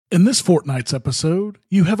In this fortnight's episode,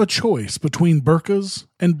 you have a choice between burqas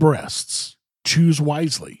and breasts. Choose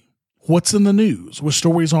wisely. What's in the news with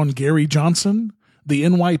stories on Gary Johnson, the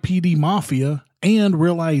NYPD mafia, and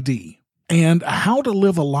Real ID, and how to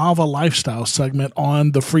live a lava lifestyle segment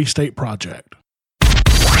on the Free State Project.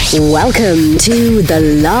 Welcome to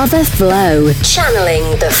The Lava Flow, channeling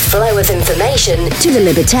the flow of information to the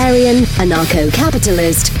libertarian,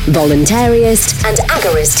 anarcho-capitalist, voluntarist, and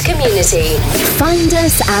agorist community. Find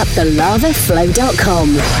us at thelavaflow.com.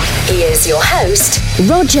 Here's your host,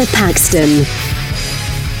 Roger Paxton.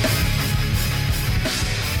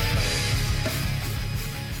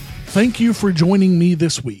 Thank you for joining me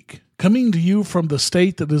this week. Coming to you from the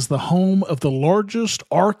state that is the home of the largest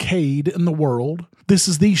arcade in the world, this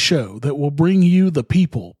is the show that will bring you the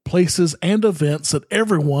people, places, and events that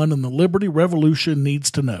everyone in the Liberty Revolution needs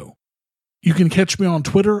to know. You can catch me on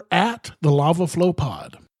Twitter at the Lava Flow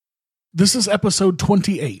Pod. This is episode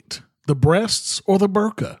 28, the Breasts or the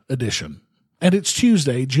Burqa Edition, and it's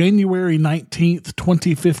Tuesday, January 19th,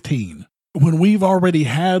 2015. When we've already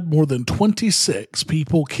had more than 26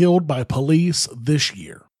 people killed by police this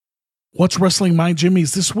year. What's wrestling my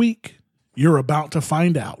jimmies this week? You're about to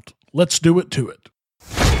find out. Let's do it to it.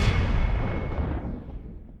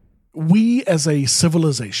 We as a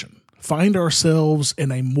civilization find ourselves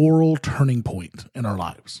in a moral turning point in our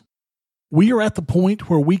lives. We are at the point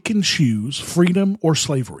where we can choose freedom or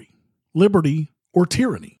slavery, liberty or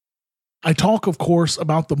tyranny. I talk, of course,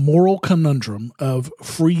 about the moral conundrum of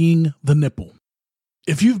freeing the nipple.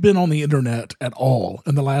 If you've been on the internet at all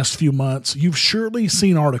in the last few months, you've surely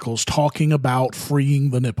seen articles talking about freeing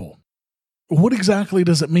the nipple. What exactly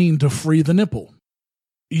does it mean to free the nipple?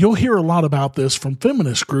 You'll hear a lot about this from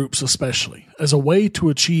feminist groups especially, as a way to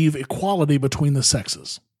achieve equality between the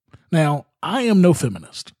sexes. Now, I am no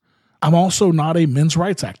feminist. I'm also not a men's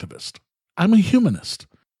rights activist. I'm a humanist.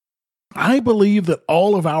 I believe that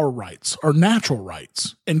all of our rights are natural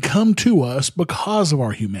rights and come to us because of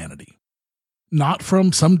our humanity. Not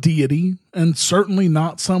from some deity, and certainly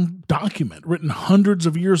not some document written hundreds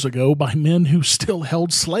of years ago by men who still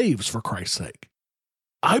held slaves, for Christ's sake.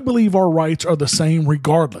 I believe our rights are the same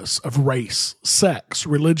regardless of race, sex,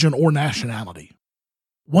 religion, or nationality.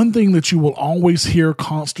 One thing that you will always hear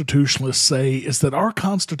constitutionalists say is that our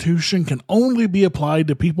Constitution can only be applied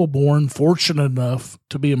to people born fortunate enough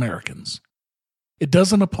to be Americans. It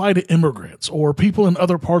doesn't apply to immigrants or people in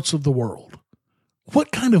other parts of the world.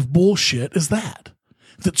 What kind of bullshit is that?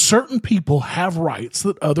 That certain people have rights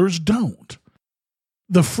that others don't.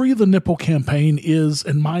 The Free the Nipple campaign is,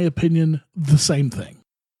 in my opinion, the same thing.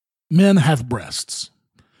 Men have breasts.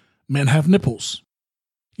 Men have nipples.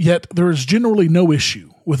 Yet there is generally no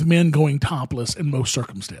issue with men going topless in most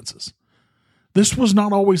circumstances. This was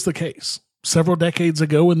not always the case. Several decades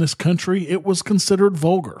ago in this country, it was considered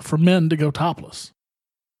vulgar for men to go topless.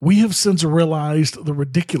 We have since realized the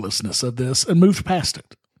ridiculousness of this and moved past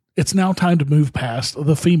it. It's now time to move past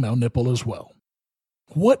the female nipple as well.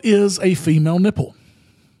 What is a female nipple?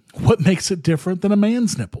 What makes it different than a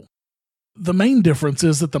man's nipple? The main difference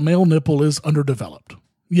is that the male nipple is underdeveloped,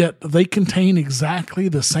 yet they contain exactly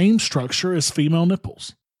the same structure as female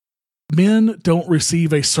nipples. Men don't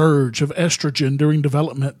receive a surge of estrogen during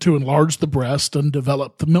development to enlarge the breast and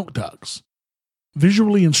develop the milk ducts.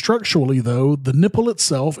 Visually and structurally, though, the nipple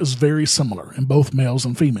itself is very similar in both males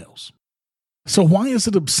and females. So why is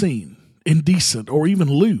it obscene, indecent, or even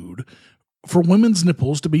lewd for women's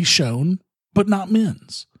nipples to be shown, but not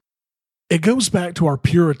men's? It goes back to our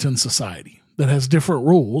Puritan society that has different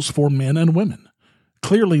rules for men and women.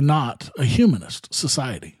 Clearly not a humanist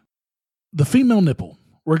society. The female nipple,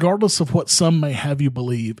 regardless of what some may have you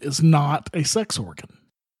believe, is not a sex organ.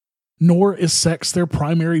 Nor is sex their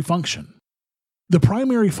primary function. The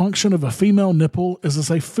primary function of a female nipple is as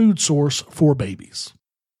a food source for babies.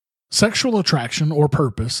 Sexual attraction or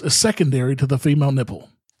purpose is secondary to the female nipple,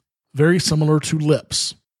 very similar to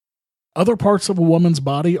lips. Other parts of a woman's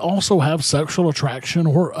body also have sexual attraction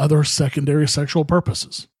or other secondary sexual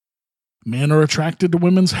purposes. Men are attracted to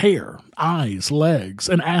women's hair, eyes, legs,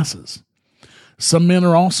 and asses. Some men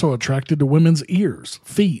are also attracted to women's ears,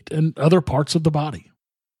 feet, and other parts of the body.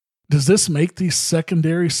 Does this make these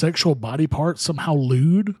secondary sexual body parts somehow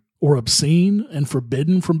lewd or obscene and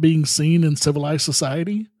forbidden from being seen in civilized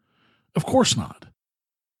society? Of course not.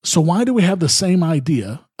 So why do we have the same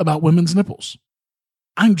idea about women's nipples?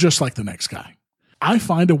 I'm just like the next guy. I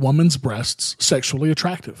find a woman's breasts sexually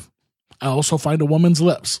attractive. I also find a woman's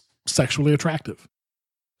lips sexually attractive.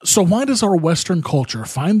 So why does our Western culture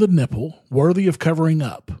find the nipple worthy of covering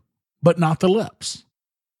up, but not the lips?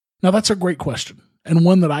 Now that's a great question, and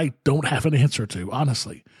one that I don't have an answer to,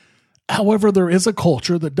 honestly. However, there is a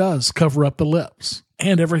culture that does cover up the lips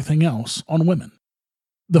and everything else on women.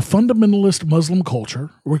 The fundamentalist Muslim culture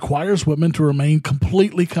requires women to remain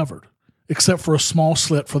completely covered, except for a small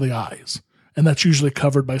slit for the eyes, and that's usually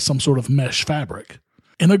covered by some sort of mesh fabric,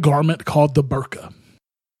 in a garment called the burqa.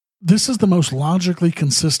 This is the most logically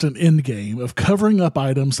consistent endgame of covering up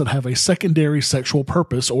items that have a secondary sexual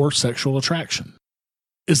purpose or sexual attraction.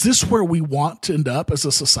 Is this where we want to end up as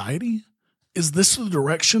a society? Is this the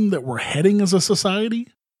direction that we're heading as a society?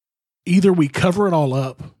 Either we cover it all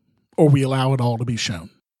up or we allow it all to be shown.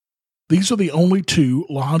 These are the only two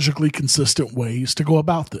logically consistent ways to go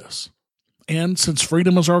about this. And since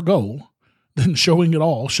freedom is our goal, then showing it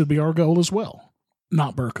all should be our goal as well,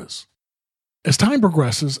 not burqas. As time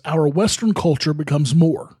progresses, our Western culture becomes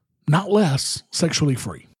more, not less, sexually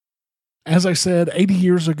free. As I said, 80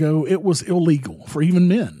 years ago, it was illegal for even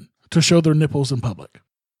men to show their nipples in public.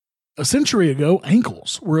 A century ago,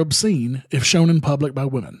 ankles were obscene if shown in public by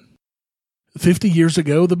women. 50 years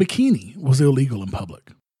ago, the bikini was illegal in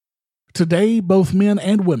public. Today, both men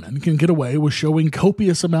and women can get away with showing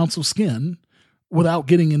copious amounts of skin without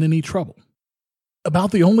getting in any trouble.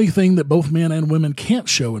 About the only thing that both men and women can't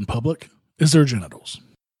show in public is their genitals.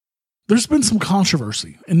 There's been some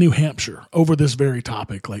controversy in New Hampshire over this very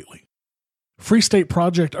topic lately. Free State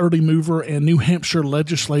Project early mover and New Hampshire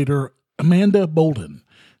legislator Amanda Bolden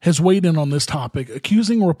has weighed in on this topic,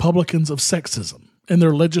 accusing Republicans of sexism in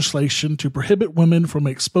their legislation to prohibit women from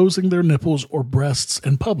exposing their nipples or breasts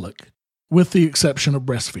in public, with the exception of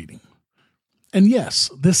breastfeeding. And yes,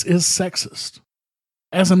 this is sexist.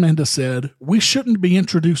 As Amanda said, we shouldn't be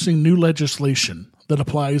introducing new legislation that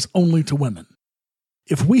applies only to women.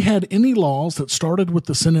 If we had any laws that started with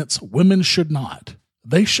the sentence, women should not,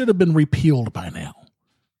 they should have been repealed by now.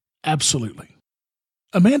 Absolutely.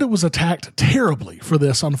 Amanda was attacked terribly for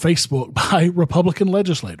this on Facebook by Republican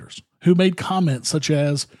legislators who made comments such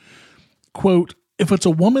as, quote, "If it's a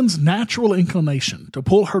woman's natural inclination to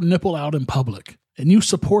pull her nipple out in public and you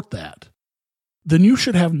support that, then you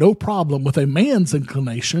should have no problem with a man's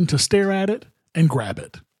inclination to stare at it and grab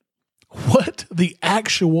it." What the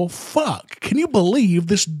actual fuck? Can you believe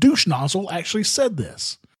this douche nozzle actually said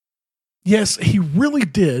this? Yes, he really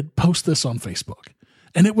did post this on Facebook,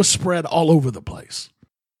 and it was spread all over the place.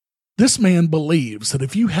 This man believes that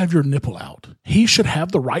if you have your nipple out, he should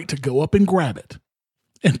have the right to go up and grab it.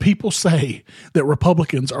 And people say that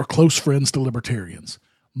Republicans are close friends to libertarians.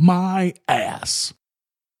 My ass.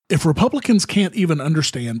 If Republicans can't even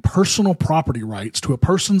understand personal property rights to a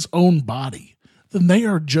person's own body, then they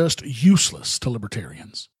are just useless to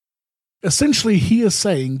libertarians. Essentially, he is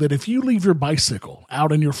saying that if you leave your bicycle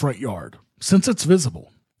out in your front yard, since it's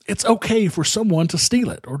visible, it's okay for someone to steal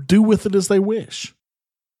it or do with it as they wish.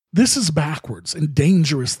 This is backwards and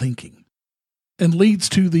dangerous thinking, and leads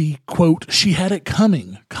to the, quote, "she had it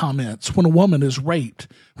coming" comments when a woman is raped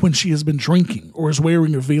when she has been drinking or is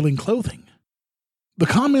wearing revealing clothing. The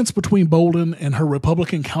comments between Bolden and her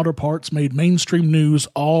Republican counterparts made mainstream news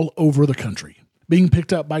all over the country, being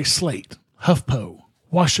picked up by Slate, HuffPo,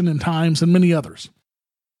 Washington Times, and many others.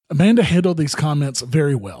 Amanda handled these comments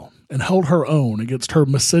very well and held her own against her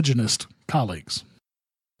misogynist colleagues.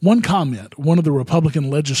 One comment one of the Republican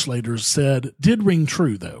legislators said did ring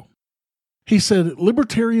true, though. He said,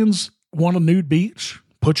 "Libertarians want a nude beach?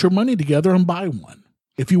 Put your money together and buy one.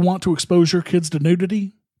 If you want to expose your kids to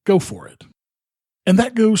nudity, go for it." And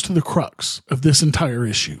that goes to the crux of this entire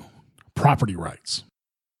issue, property rights.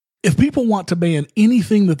 If people want to ban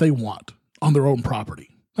anything that they want on their own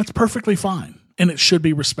property, that's perfectly fine, and it should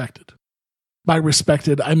be respected. By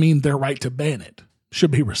respected, I mean their right to ban it should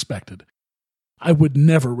be respected. I would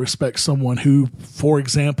never respect someone who, for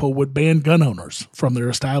example, would ban gun owners from their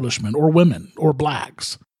establishment, or women, or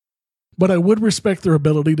blacks. But I would respect their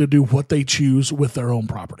ability to do what they choose with their own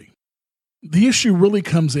property. The issue really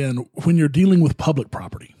comes in when you're dealing with public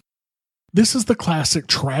property. This is the classic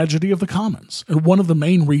tragedy of the commons, and one of the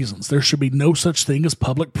main reasons there should be no such thing as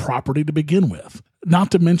public property to begin with, not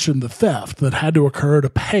to mention the theft that had to occur to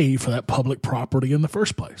pay for that public property in the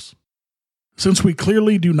first place. Since we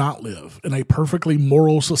clearly do not live in a perfectly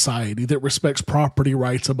moral society that respects property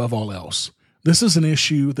rights above all else, this is an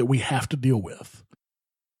issue that we have to deal with.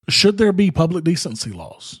 Should there be public decency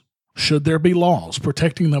laws? Should there be laws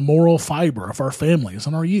protecting the moral fiber of our families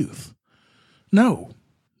and our youth? No,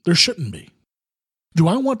 there shouldn't be. Do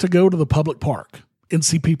I want to go to the public park and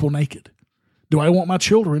see people naked? Do I want my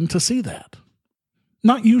children to see that?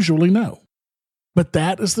 Not usually, no. But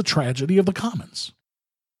that is the tragedy of the commons.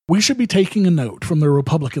 We should be taking a note from the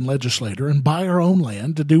Republican legislator and buy our own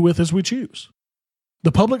land to do with as we choose.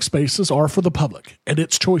 The public spaces are for the public and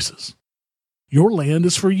its choices. Your land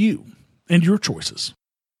is for you, and your choices.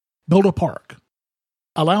 Build a park.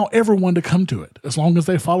 Allow everyone to come to it as long as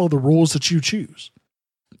they follow the rules that you choose.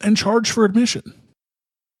 And charge for admission.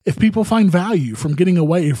 If people find value from getting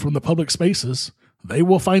away from the public spaces, they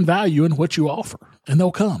will find value in what you offer, and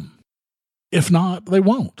they'll come. If not, they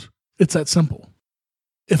won't. It's that simple.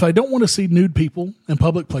 If I don't want to see nude people in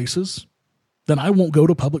public places, then I won't go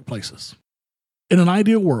to public places. In an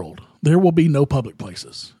ideal world, there will be no public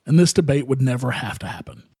places, and this debate would never have to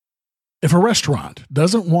happen. If a restaurant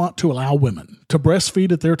doesn't want to allow women to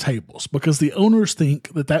breastfeed at their tables because the owners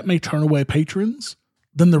think that that may turn away patrons,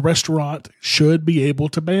 then the restaurant should be able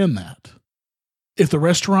to ban that. If the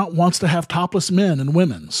restaurant wants to have topless men and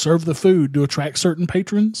women serve the food to attract certain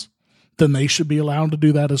patrons, then they should be allowed to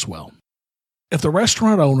do that as well. If the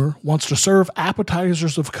restaurant owner wants to serve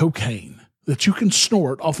appetizers of cocaine that you can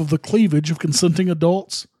snort off of the cleavage of consenting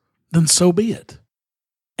adults, then so be it.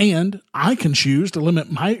 And I can choose to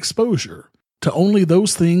limit my exposure to only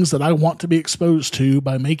those things that I want to be exposed to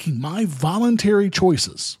by making my voluntary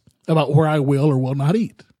choices about where I will or will not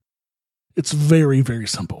eat. It's very, very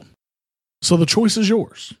simple. So the choice is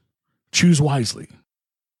yours. Choose wisely.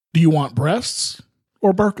 Do you want breasts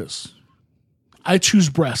or burqas? I choose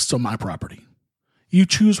breasts on my property. You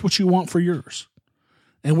choose what you want for yours.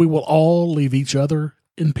 And we will all leave each other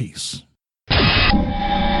in peace.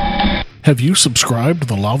 Have you subscribed to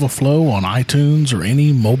the Lava Flow on iTunes or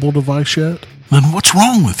any mobile device yet? Then what's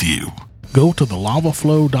wrong with you? Go to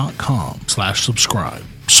thelavaflow.com/subscribe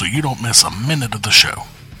so you don't miss a minute of the show.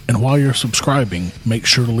 And while you're subscribing, make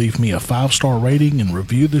sure to leave me a 5-star rating and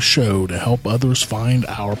review the show to help others find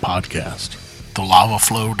our podcast.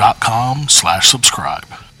 thelavaflow.com/subscribe.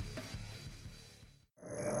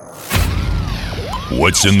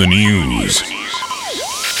 What's in the news?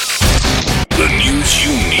 The news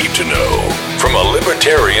you need to know from a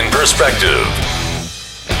libertarian perspective.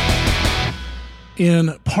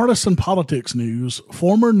 In partisan politics news,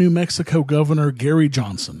 former New Mexico Governor Gary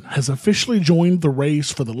Johnson has officially joined the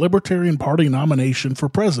race for the Libertarian Party nomination for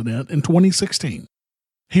president in 2016.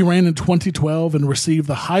 He ran in 2012 and received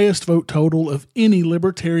the highest vote total of any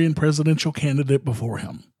Libertarian presidential candidate before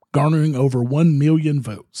him, garnering over 1 million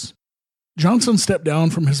votes. Johnson stepped down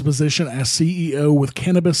from his position as CEO with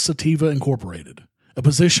Cannabis Sativa Incorporated, a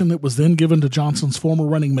position that was then given to Johnson's former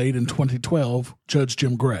running mate in 2012, Judge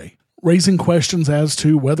Jim Gray, raising questions as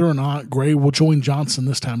to whether or not Gray will join Johnson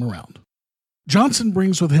this time around. Johnson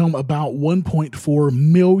brings with him about $1.4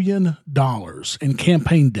 million in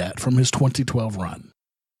campaign debt from his 2012 run,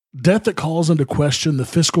 debt that calls into question the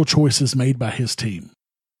fiscal choices made by his team.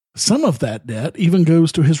 Some of that debt even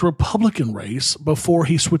goes to his Republican race before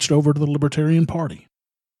he switched over to the Libertarian Party.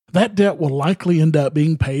 That debt will likely end up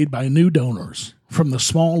being paid by new donors from the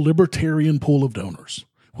small Libertarian pool of donors,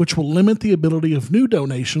 which will limit the ability of new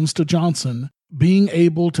donations to Johnson being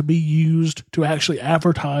able to be used to actually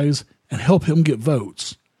advertise and help him get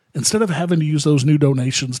votes, instead of having to use those new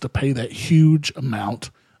donations to pay that huge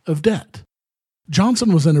amount of debt.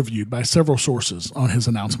 Johnson was interviewed by several sources on his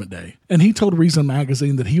announcement day, and he told Reason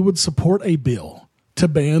magazine that he would support a bill to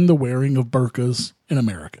ban the wearing of burqas in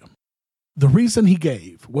America. The reason he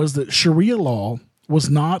gave was that Sharia law was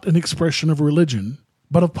not an expression of religion,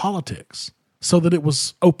 but of politics, so that it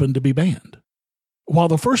was open to be banned. While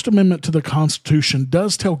the First Amendment to the Constitution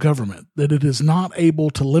does tell government that it is not able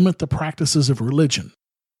to limit the practices of religion,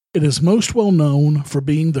 it is most well known for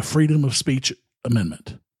being the Freedom of Speech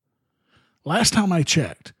Amendment. Last time I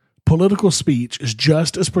checked, political speech is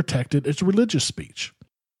just as protected as religious speech.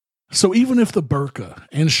 So even if the burqa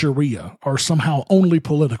and Sharia are somehow only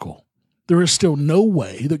political, there is still no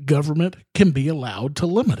way that government can be allowed to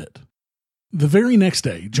limit it. The very next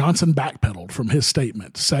day, Johnson backpedaled from his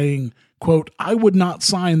statement, saying, quote, "I would not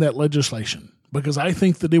sign that legislation because I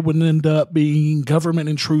think that it would end up being government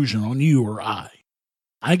intrusion on you or I.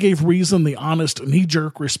 I gave Reason the honest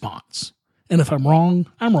knee-jerk response. And if I'm wrong,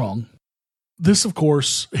 I'm wrong." This, of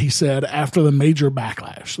course, he said after the major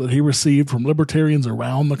backlash that he received from libertarians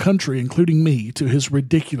around the country, including me, to his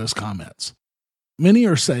ridiculous comments. Many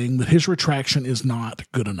are saying that his retraction is not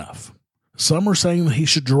good enough. Some are saying that he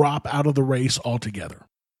should drop out of the race altogether.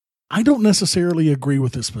 I don't necessarily agree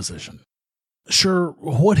with this position. Sure,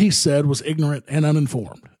 what he said was ignorant and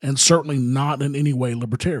uninformed, and certainly not in any way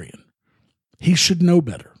libertarian. He should know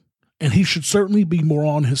better. And he should certainly be more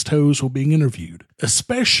on his toes while being interviewed,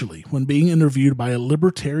 especially when being interviewed by a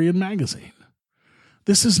libertarian magazine.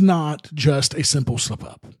 This is not just a simple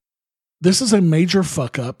slip-up. This is a major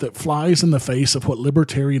fuck-up that flies in the face of what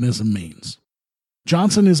libertarianism means.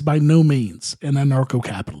 Johnson is by no means an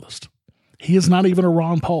anarcho-capitalist. He is not even a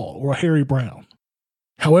Ron Paul or a Harry Brown.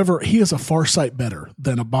 However, he is a far sight better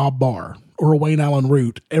than a Bob Barr or a Wayne Allen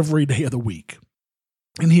Root every day of the week.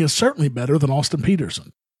 And he is certainly better than Austin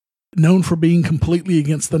Peterson, known for being completely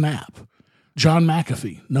against the NAP. John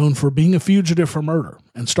McAfee, known for being a fugitive for murder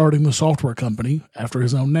and starting the software company after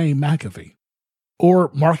his own name, McAfee.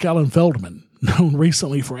 Or Mark Allen Feldman, known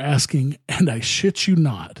recently for asking, and I shit you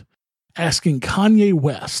not, asking Kanye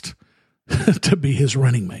West to be his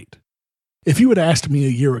running mate. If you had asked me a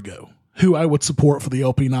year ago who I would support for the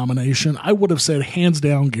LP nomination, I would have said hands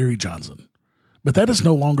down Gary Johnson. But that is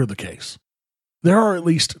no longer the case. There are at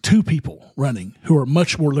least two people running who are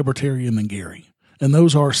much more libertarian than Gary, and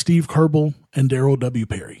those are Steve Kerbel and Darrell W.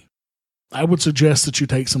 Perry. I would suggest that you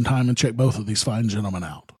take some time and check both of these fine gentlemen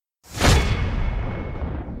out.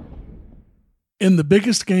 In the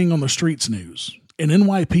biggest gang on the streets news, an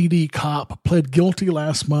NYPD cop pled guilty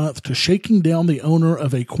last month to shaking down the owner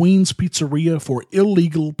of a Queens pizzeria for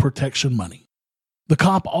illegal protection money. The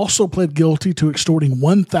cop also pled guilty to extorting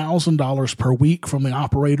 $1,000 per week from the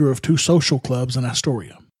operator of two social clubs in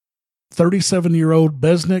Astoria. 37-year-old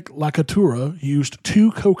Besnik Lakatura used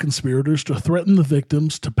two co-conspirators to threaten the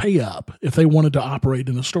victims to pay up if they wanted to operate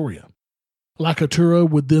in Astoria. Lakatura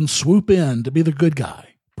would then swoop in to be the good guy,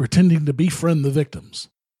 pretending to befriend the victims.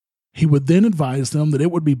 He would then advise them that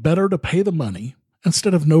it would be better to pay the money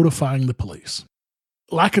instead of notifying the police.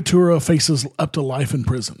 Lakatura faces up to life in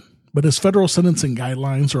prison, but his federal sentencing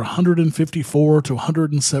guidelines are 154 to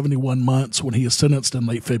 171 months when he is sentenced in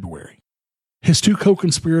late February. His two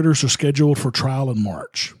co-conspirators are scheduled for trial in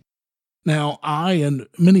March. Now, I and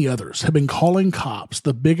many others have been calling cops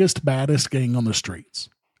the biggest, baddest gang on the streets.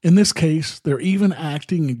 In this case, they're even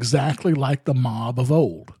acting exactly like the mob of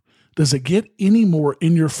old. Does it get any more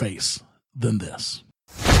in your face than this?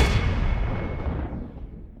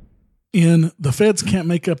 In the Feds Can't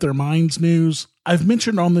Make Up Their Minds news, I've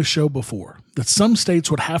mentioned on this show before that some states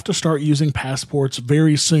would have to start using passports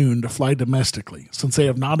very soon to fly domestically since they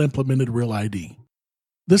have not implemented Real ID.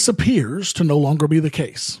 This appears to no longer be the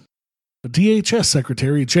case. The DHS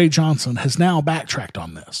Secretary Jay Johnson has now backtracked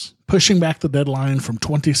on this, pushing back the deadline from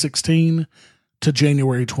 2016 to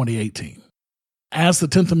January 2018. As the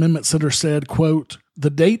 10th Amendment Center said, quote, "The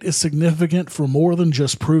date is significant for more than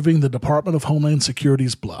just proving the Department of Homeland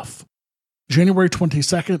Security's bluff. January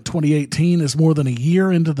 22nd, 2018 is more than a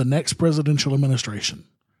year into the next presidential administration.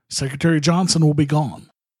 Secretary Johnson will be gone.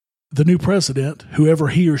 The new president, whoever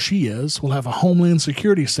he or she is, will have a Homeland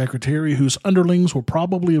Security Secretary whose underlings will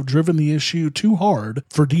probably have driven the issue too hard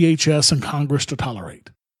for DHS and Congress to tolerate.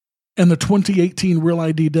 And the 2018 Real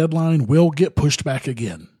ID deadline will get pushed back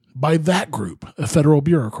again by that group of federal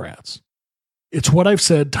bureaucrats. It's what I've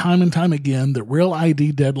said time and time again that Real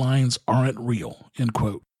ID deadlines aren't real," end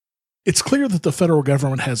quote. It's clear that the federal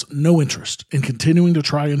government has no interest in continuing to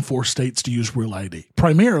try and force states to use Real ID,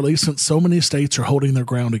 primarily since so many states are holding their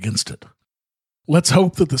ground against it. Let's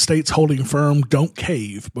hope that the states holding firm don't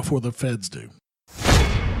cave before the feds do.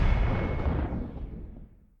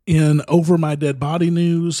 In Over My Dead Body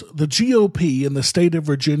news, the GOP in the state of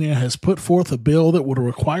Virginia has put forth a bill that would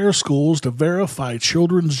require schools to verify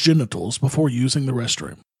children's genitals before using the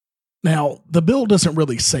restroom. Now, the bill doesn't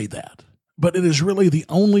really say that, but it is really the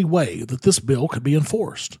only way that this bill could be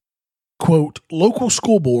enforced. Quote, "Local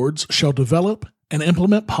school boards shall develop and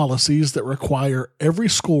implement policies that require every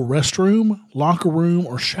school restroom, locker room,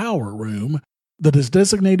 or shower room that is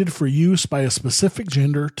designated for use by a specific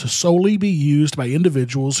gender to solely be used by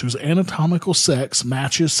individuals whose anatomical sex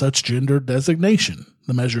matches such gender designation,"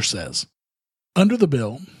 the measure says. Under the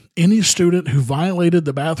bill, any student who violated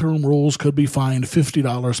the bathroom rules could be fined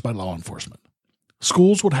 $50 by law enforcement.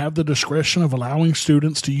 Schools would have the discretion of allowing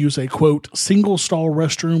students to use a, quote, "single-stall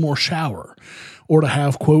restroom or shower," or to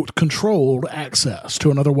have, quote, "controlled access to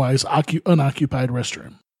an otherwise unoccupied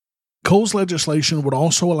restroom." Cole's legislation would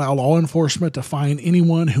also allow law enforcement to fine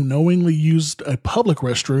anyone who knowingly used a public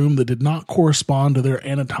restroom that did not correspond to their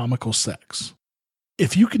anatomical sex.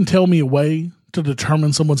 If you can tell me a way to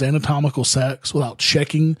determine someone's anatomical sex without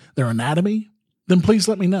checking their anatomy, then please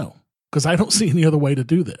let me know, because I don't see any other way to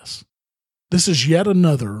do this. This is yet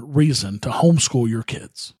another reason to homeschool your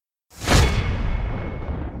kids.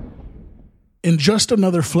 In just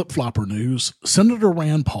another flip-flopper news, Senator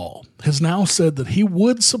Rand Paul has now said that he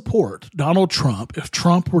would support Donald Trump if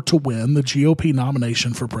Trump were to win the GOP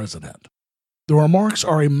nomination for president. The remarks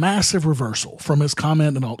are a massive reversal from his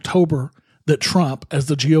comment in October that Trump, as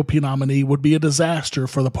the GOP nominee, would be a disaster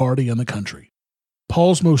for the party and the country.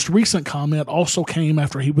 Paul's most recent comment also came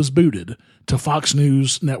after he was booted to Fox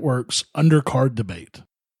News Network's undercard debate.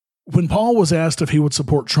 When Paul was asked if he would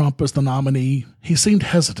support Trump as the nominee, he seemed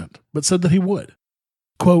hesitant, but said that he would.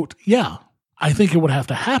 Quote, "Yeah, I think it would have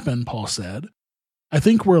to happen, Paul said. I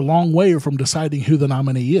think we're a long way from deciding who the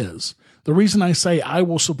nominee is. The reason I say I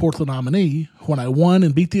will support the nominee, when I won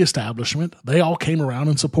and beat the establishment, they all came around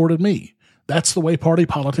and supported me. That's the way party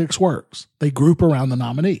politics works. They group around the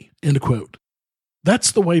nominee. End quote.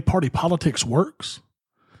 That's the way party politics works?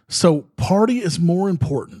 So party is more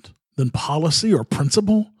important than policy or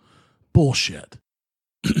principle? Bullshit.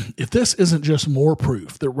 If this isn't just more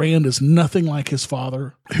proof that Rand is nothing like his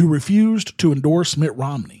father, who refused to endorse Mitt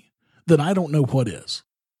Romney, then I don't know what is.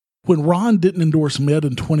 When Ron didn't endorse Mitt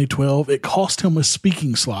in 2012, it cost him a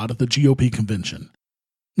speaking slot at the GOP convention.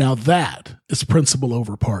 Now that is principle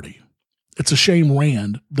over party. It's a shame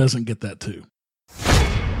Rand doesn't get that too.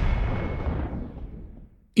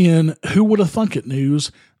 In Who Would Have Thunk It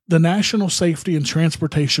news, the National Safety and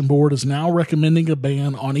Transportation Board is now recommending a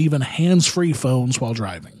ban on even hands-free phones while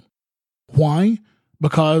driving. Why?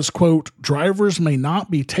 Because, quote, drivers may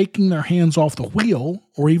not be taking their hands off the wheel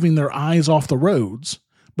or even their eyes off the roads,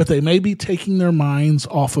 but they may be taking their minds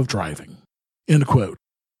off of driving, end quote.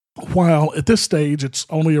 While at this stage it's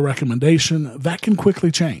only a recommendation, that can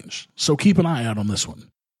quickly change, so keep an eye out on this one.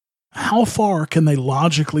 How far can they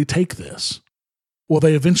logically take this? Will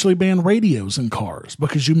they eventually ban radios in cars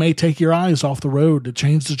because you may take your eyes off the road to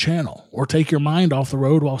change the channel or take your mind off the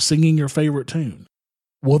road while singing your favorite tune?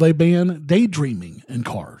 Will they ban daydreaming in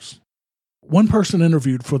cars? One person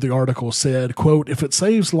interviewed for the article said, quote, if it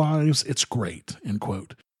saves lives, it's great, end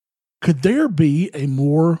quote. Could there be a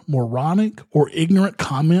more moronic or ignorant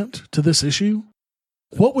comment to this issue?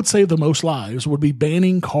 What would save the most lives would be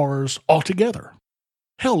banning cars altogether.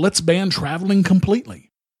 Hell, let's ban traveling completely.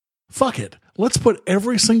 Fuck it. Let's put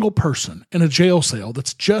every single person in a jail cell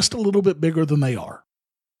that's just a little bit bigger than they are.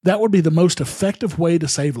 That would be the most effective way to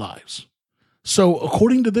save lives. So,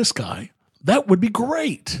 according to this guy, that would be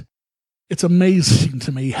great. It's amazing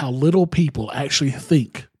to me how little people actually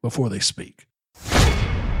think before they speak.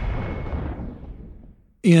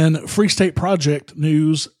 In Free State Project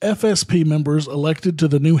news, FSP members elected to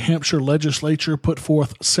the New Hampshire legislature put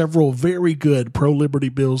forth several very good pro-liberty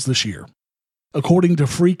bills this year. According to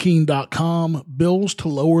freekeen.com, bills to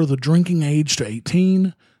lower the drinking age to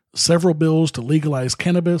 18, several bills to legalize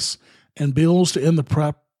cannabis, and bills to end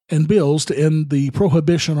the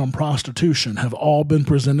prohibition on prostitution have all been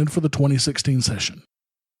presented for the 2016 session.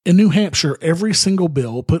 In New Hampshire, every single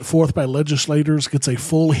bill put forth by legislators gets a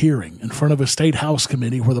full hearing in front of a state house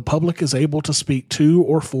committee where the public is able to speak to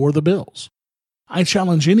or for the bills. I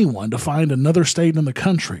challenge anyone to find another state in the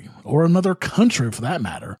country, or another country for that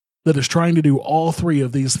matter, that is trying to do all three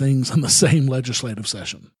of these things in the same legislative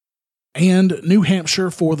session. And New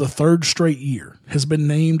Hampshire, for the third straight year, has been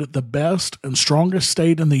named the best and strongest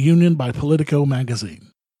state in the union by Politico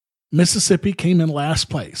magazine. Mississippi came in last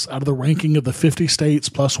place out of the ranking of the 50 states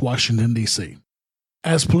plus Washington, D.C.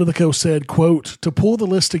 As Politico said, quote, to pull the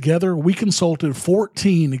list together, we consulted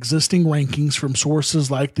 14 existing rankings from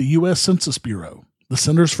sources like the U.S. Census Bureau, the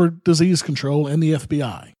Centers for Disease Control, and the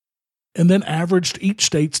FBI, and then averaged each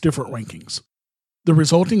state's different rankings. The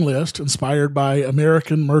resulting list, inspired by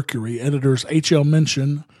American Mercury editors H.L.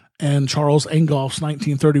 Mencken and Charles Angolf's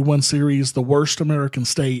 1931 series The Worst American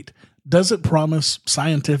State, doesn't promise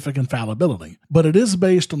scientific infallibility, but it is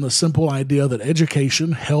based on the simple idea that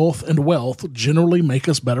education, health, and wealth generally make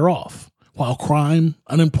us better off, while crime,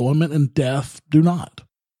 unemployment, and death do not.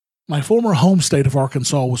 My former home state of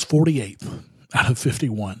Arkansas was 48th out of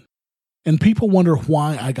 51, and people wonder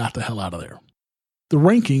why I got the hell out of there. The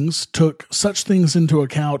rankings took such things into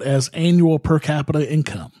account as annual per capita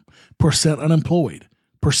income, percent unemployed,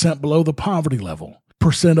 percent below the poverty level,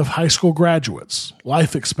 percent of high school graduates,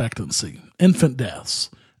 life expectancy, infant deaths,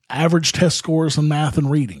 average test scores in math and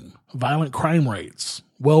reading, violent crime rates,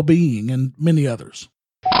 well-being, and many others.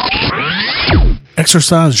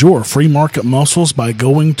 Exercise your free market muscles by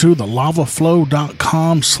going to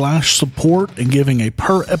thelavaflow.com/support and giving a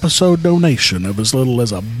per episode donation of as little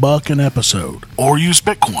as $1 an episode, or use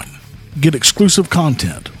Bitcoin. Get exclusive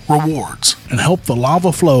content, rewards, and help the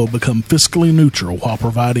Lava Flow become fiscally neutral while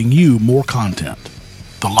providing you more content.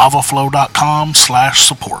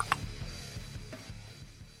 thelavaflow.com/support.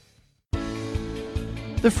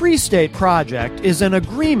 The Free State Project is an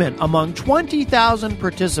agreement among 20,000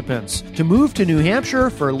 participants to move to New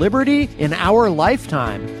Hampshire for liberty in our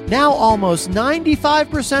lifetime. Now almost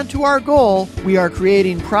 95% to our goal, we are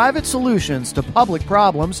creating private solutions to public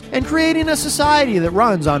problems and creating a society that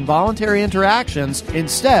runs on voluntary interactions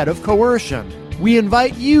instead of coercion. We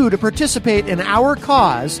invite you to participate in our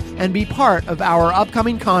cause and be part of our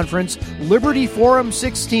upcoming conference, Liberty Forum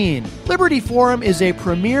 16. Liberty Forum is a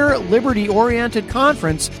premier liberty-oriented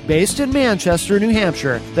conference based in Manchester, New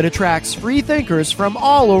Hampshire, that attracts free thinkers from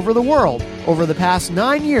all over the world. Over the past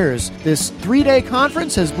 9 years, this 3-day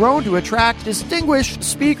conference has grown to attract distinguished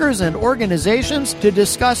speakers and organizations to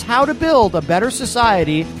discuss how to build a better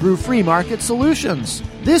society through free market solutions.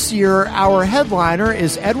 This year, our headliner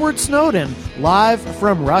is Edward Snowden, live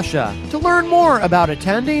from Russia. To learn more about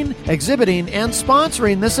attending, exhibiting, and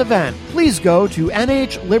sponsoring this event, please go to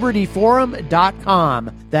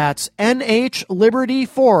nhlibertyforum.com. That's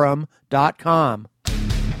nhlibertyforum.com.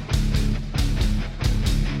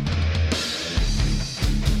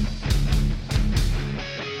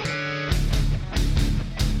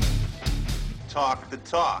 Talk the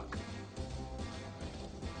talk.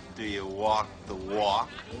 Do you walk the walk?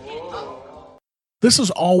 This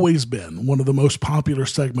has always been one of the most popular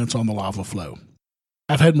segments on the Lava Flow.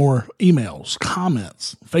 I've had more emails,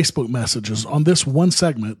 comments, Facebook messages on this one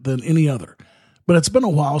segment than any other, but it's been a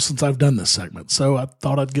while since I've done this segment, so I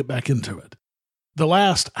thought I'd get back into it. The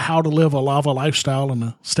last How to Live a Lava Lifestyle in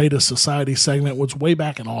a State of Society segment was way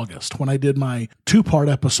back in August when I did my 2-part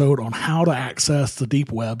episode on how to access the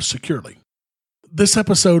deep web securely. This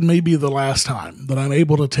episode may be the last time that I'm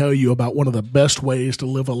able to tell you about one of the best ways to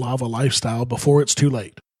live a lava lifestyle before it's too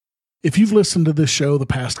late. If you've listened to this show the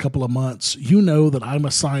past couple of months, you know that I'm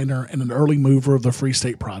a signer and an early mover of the Free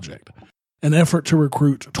State Project, an effort to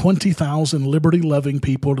recruit 20,000 liberty-loving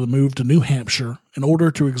people to move to New Hampshire in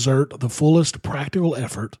order to exert the fullest practical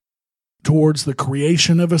effort towards the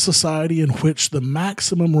creation of a society in which the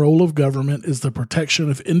maximum role of government is the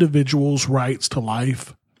protection of individuals' rights to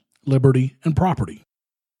life, liberty, and property.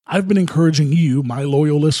 I've been encouraging you, my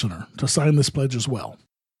loyal listener, to sign this pledge as well.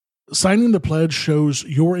 Signing the pledge shows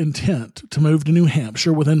your intent to move to New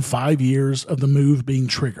Hampshire within 5 years of the move being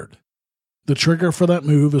triggered. The trigger for that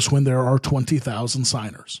move is when there are 20,000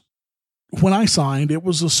 signers. When I signed, it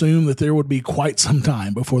was assumed that there would be quite some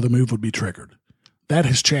time before the move would be triggered. That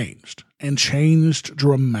has changed, and changed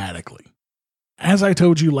dramatically. As I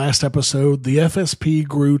told you last episode, the FSP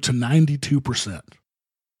grew to 92%.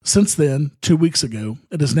 Since then, 2 weeks ago,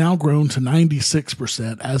 it has now grown to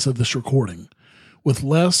 96% as of this recording, with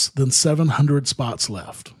less than 700 spots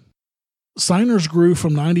left. Signers grew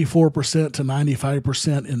from 94% to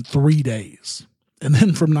 95% in 3 days, and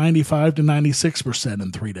then from 95 to 96%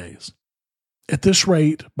 in 3 days. At this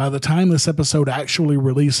rate, by the time this episode actually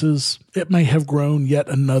releases, it may have grown yet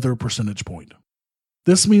another percentage point.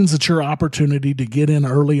 This means that your opportunity to get in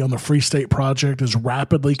early on the Free State Project is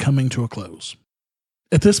rapidly coming to a close.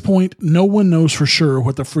 At this point, no one knows for sure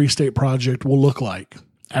what the Free State Project will look like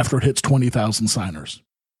after it hits 20,000 signers.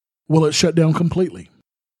 Will it shut down completely?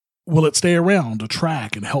 Will it stay around to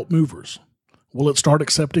track and help movers? Will it start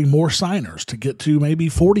accepting more signers to get to maybe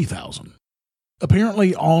 40,000?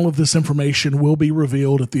 Apparently, all of this information will be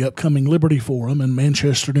revealed at the upcoming Liberty Forum in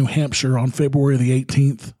Manchester, New Hampshire on February the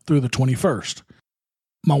 18th through the 21st.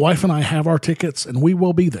 My wife and I have our tickets, and we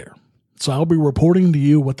will be there. So I'll be reporting to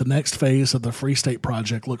you what the next phase of the Free State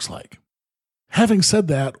Project looks like. Having said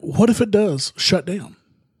that, what if it does shut down?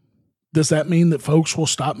 Does that mean that folks will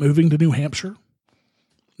stop moving to New Hampshire?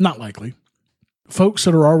 Not likely. Folks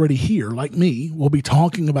that are already here, like me, will be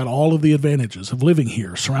talking about all of the advantages of living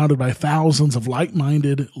here, surrounded by thousands of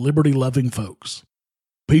like-minded, liberty-loving folks.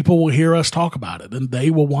 People will hear us talk about it, and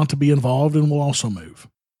they will want to be involved and will also move.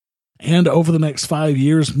 And over the next 5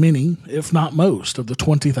 years, many, if not most, of the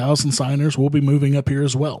 20,000 signers will be moving up here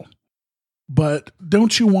as well. But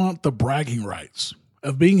don't you want the bragging rights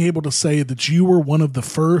of being able to say that you were one of the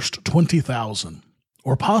first 20,000,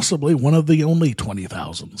 or possibly one of the only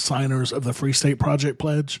 20,000 signers of the Free State Project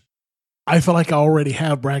Pledge? I feel like I already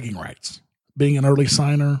have bragging rights, being an early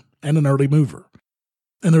signer and an early mover.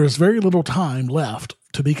 And there is very little time left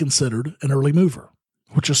to be considered an early mover,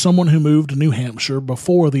 which is someone who moved to New Hampshire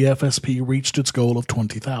before the FSP reached its goal of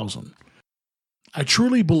 20,000. I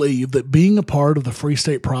truly believe that being a part of the Free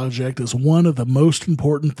State Project is one of the most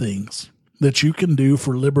important things that you can do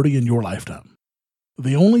for liberty in your lifetime.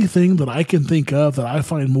 The only thing that I can think of that I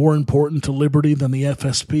find more important to liberty than the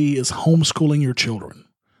FSP is homeschooling your children.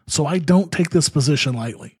 So I don't take this position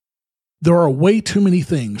lightly. There are way too many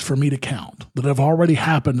things for me to count that have already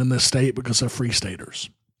happened in this state because of Free Staters.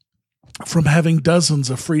 From having dozens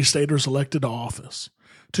of Free Staters elected to office,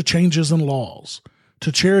 to changes in laws,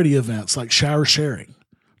 to charity events like shower sharing,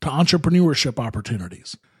 to entrepreneurship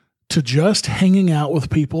opportunities, to just hanging out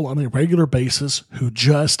with people on a regular basis who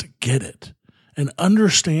just get it and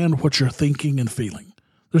understand what you're thinking and feeling.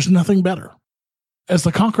 There's nothing better. As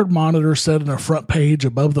the Concord Monitor said in a front page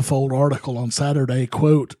above the fold article on Saturday,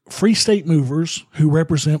 quote, Free State movers, who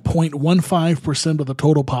represent 0.15% of the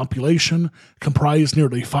total population, comprise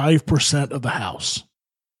nearly 5% of the House.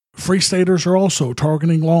 Free Staters are also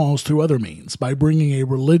targeting laws through other means by bringing a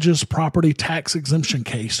religious property tax exemption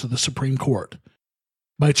case to the Supreme Court,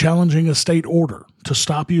 by challenging a state order to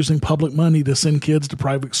stop using public money to send kids to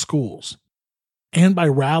private schools, and by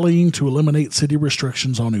rallying to eliminate city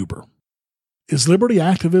restrictions on Uber. Is liberty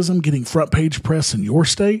activism getting front page press in your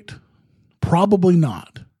state? Probably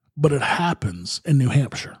not, but it happens in New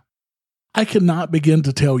Hampshire. I cannot begin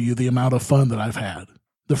to tell you the amount of fun that I've had,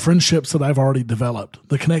 the friendships that I've already developed,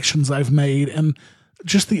 the connections I've made, and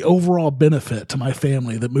just the overall benefit to my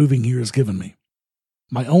family that moving here has given me.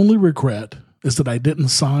 My only regret is that I didn't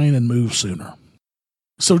sign and move sooner.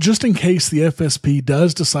 So just in case the FSP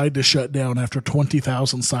does decide to shut down after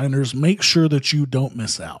 20,000 signers, make sure that you don't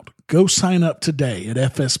miss out. Go sign up today at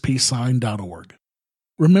fspsign.org.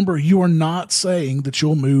 Remember, you are not saying that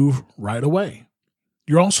you'll move right away.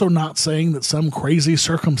 You're also not saying that some crazy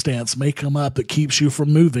circumstance may come up that keeps you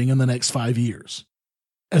from moving in the next 5 years.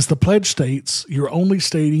 As the pledge states, you're only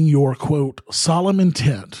stating your, quote, solemn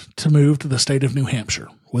intent to move to the state of New Hampshire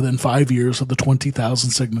within 5 years of the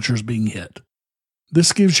 20,000 signatures being hit.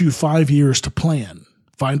 This gives you 5 years to plan,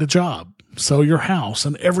 find a job, sell your house,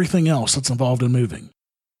 and everything else that's involved in moving.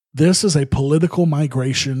 This is a political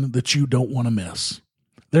migration that you don't want to miss.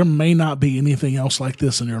 There may not be anything else like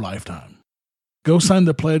this in your lifetime. Go sign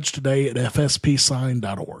the pledge today at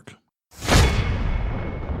fspsign.org.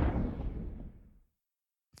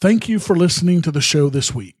 Thank you for listening to the show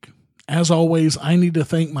this week. As always, I need to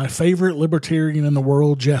thank my favorite libertarian in the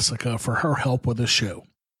world, Jessica, for her help with this show.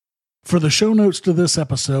 For the show notes to this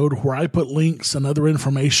episode, where I put links and other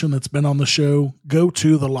information that's been on the show, go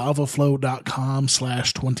to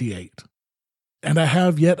thelavaflow.com/28. And I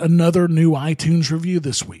have yet another new iTunes review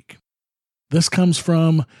this week. This comes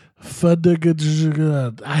from I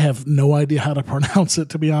have no idea how to pronounce it,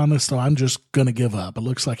 to be honest, so I'm just going to give up. It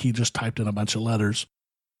looks like he just typed in a bunch of letters.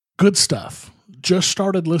 Good stuff. Just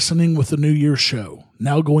started listening with the New Year's show.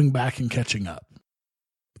 Now going back and catching up.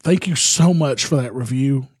 Thank you so much for that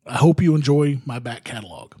review. I hope you enjoy my back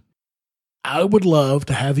catalog. I would love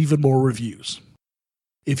to have even more reviews.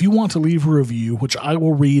 If you want to leave a review, which I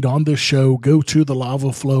will read on this show, go to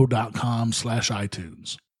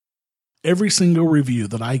thelavaflow.com/iTunes. Every single review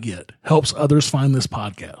that I get helps others find this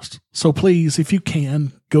podcast. So please, if you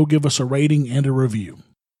can, go give us a rating and a review.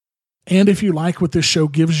 And if you like what this show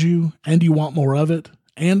gives you and you want more of it,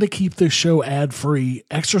 and to keep this show ad-free,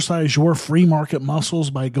 exercise your free market muscles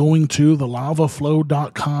by going to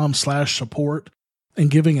thelavaflow.com/support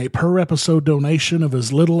and giving a per-episode donation of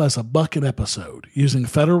as little as $1 an episode using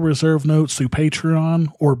Federal Reserve notes through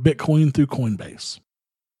Patreon or Bitcoin through Coinbase.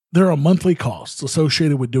 There are monthly costs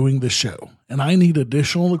associated with doing this show, and I need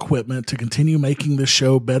additional equipment to continue making this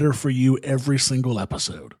show better for you every single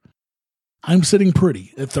episode. I'm sitting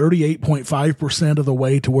pretty at 38.5% of the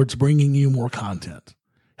way towards bringing you more content.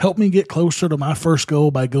 Help me get closer to my first goal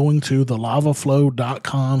by going to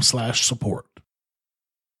thelavaflow.com/support.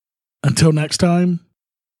 Until next time,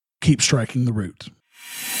 keep striking the root.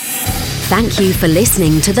 Thank you for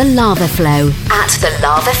listening to The Lava Flow at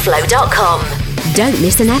thelavaflow.com. Don't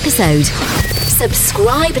miss an episode.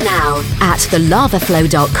 Subscribe now at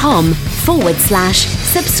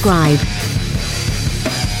thelavaflow.com/subscribe.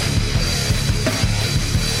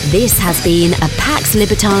 This has been a Pax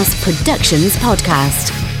Libertas Productions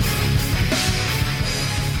podcast.